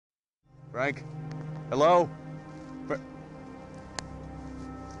Frank? Hello?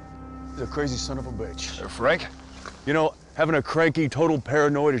 The crazy son of a bitch. Frank? You know, having a cranky, total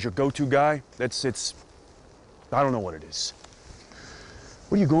paranoid as your go-to guy, I don't know what it is.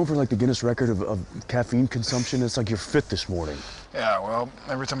 What are you going for, like the Guinness record of caffeine consumption? It's like you're fit this morning. Yeah, well,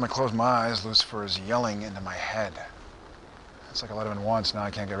 every time I close my eyes, Lucifer is yelling into my head. It's like I let him in once, now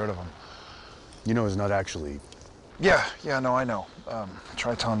I can't get rid of him. You know, it's not actually... Yeah, no, I know.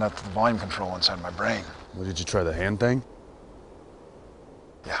 Try telling that to the volume control inside my brain. Well, did you try the hand thing?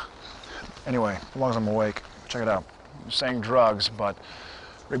 Yeah. Anyway, as long as I'm awake, check it out. I'm saying drugs, but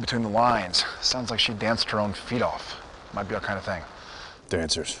read between the lines. Sounds like she danced her own feet off. Might be our kind of thing.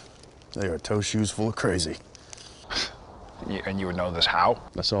 Dancers. They are toe shoes full of crazy. And you would know this how?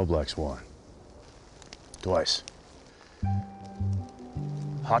 I saw Black Swan. Twice.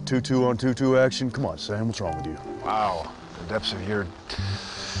 Hot tutu on tutu action. Come on, Sam, what's wrong with you? Wow, the depths of your...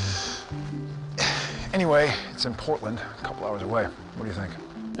 Anyway, it's in Portland, a couple hours away. What do you think?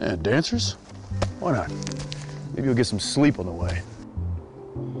 Yeah, dancers? Why not? Maybe you'll get some sleep on the way.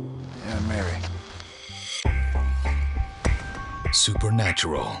 Yeah, maybe.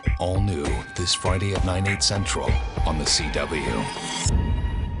 Supernatural, all new this Friday at 9/8 Central on the CW.